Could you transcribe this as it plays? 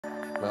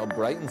Well,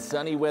 bright and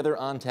sunny weather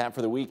on tap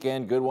for the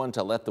weekend. Good one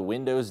to let the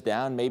windows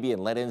down maybe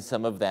and let in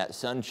some of that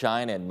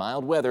sunshine and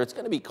mild weather. It's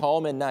going to be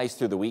calm and nice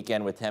through the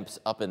weekend with temps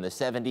up in the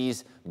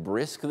 70s.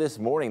 Brisk this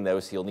morning, though,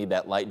 so you'll need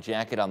that light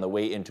jacket on the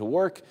way into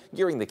work.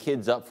 Gearing the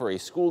kids up for a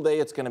school day.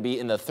 It's going to be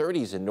in the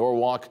 30s in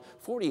Norwalk,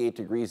 48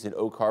 degrees in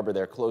Oak Harbor.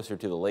 They're closer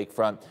to the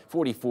lakefront,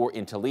 44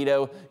 in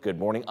Toledo. Good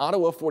morning,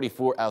 Ottawa,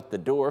 44 out the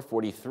door,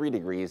 43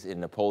 degrees in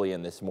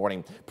Napoleon this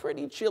morning.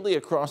 Pretty chilly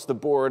across the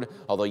board,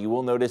 although you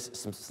will notice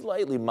some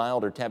slightly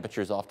milder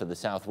temperatures off to the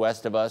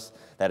southwest of us.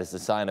 That is the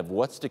sign of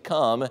what's to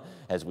come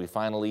as we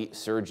finally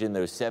surge in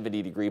those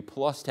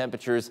 70-degree-plus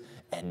temperatures.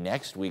 And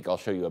next week, I'll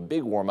show you a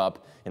big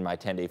warm-up in my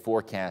 10-day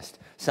forecast.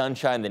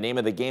 Sunshine, the name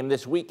of the game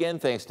this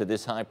weekend, thanks to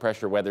this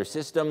high-pressure weather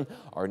system.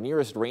 Our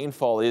nearest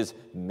rainfall is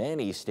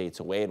many states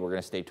away, and we're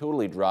going to stay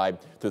totally dry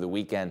through the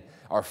weekend.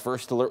 Our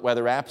first alert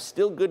weather app,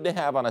 still good to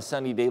have on a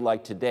sunny day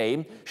like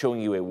today,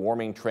 showing you a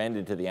warming trend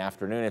into the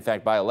afternoon. In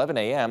fact, by 11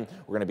 a.m.,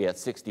 we're going to be at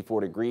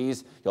 64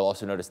 degrees. You'll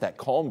also notice that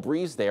calm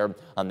breeze there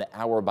on the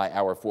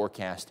hour-by-hour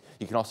forecast.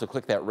 You can also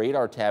click that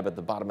radar tab at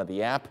the bottom of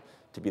the app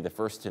to be the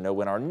first to know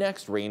when our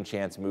next rain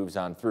chance moves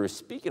on through.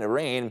 Speaking of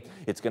rain,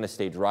 it's going to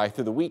stay dry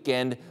through the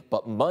weekend,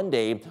 but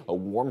Monday, a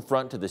warm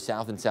front to the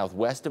south and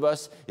southwest of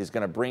us is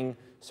going to bring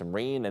some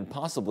rain and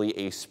possibly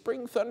a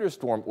spring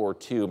thunderstorm or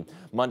two.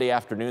 Monday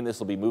afternoon, this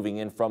will be moving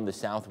in from the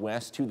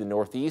southwest to the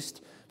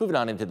northeast. Moving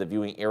on into the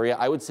viewing area,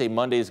 I would say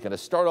Monday is going to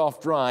start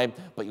off dry,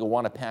 but you'll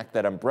want to pack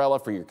that umbrella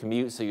for your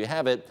commute so you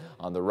have it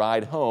on the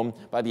ride home.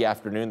 By the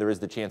afternoon, there is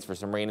the chance for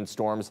some rain and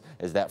storms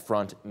as that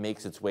front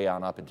makes its way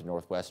on up into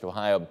northwest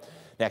Ohio.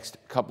 Next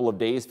couple of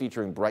days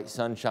featuring bright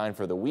sunshine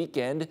for the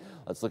weekend.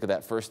 Let's look at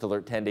that first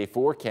alert 10-day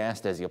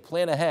forecast as you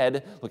plan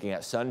ahead. Looking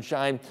at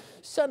sunshine,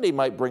 Sunday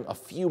might bring a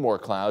few more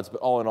clouds, but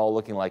all in all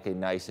looking like a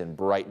nice and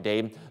bright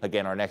day.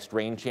 Again, our next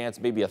rain chance,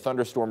 maybe a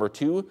thunderstorm or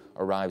two,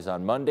 arrives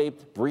on Monday,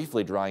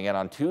 briefly drying out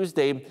on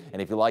Tuesday. And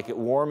if you like it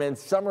warm and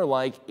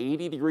summer-like,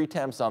 80-degree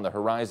temps on the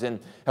horizon.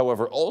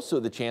 However,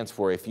 also the chance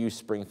for a few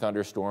spring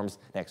thunderstorms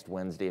next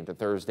Wednesday into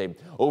Thursday.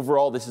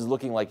 Overall, this is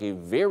looking like a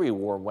very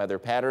warm weather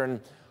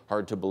pattern.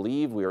 Hard to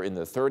believe we were in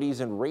the 30s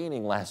and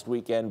raining last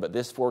weekend, but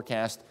this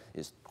forecast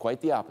is quite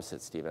the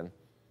opposite, Stephen.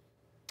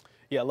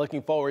 Yeah,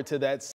 looking forward to that.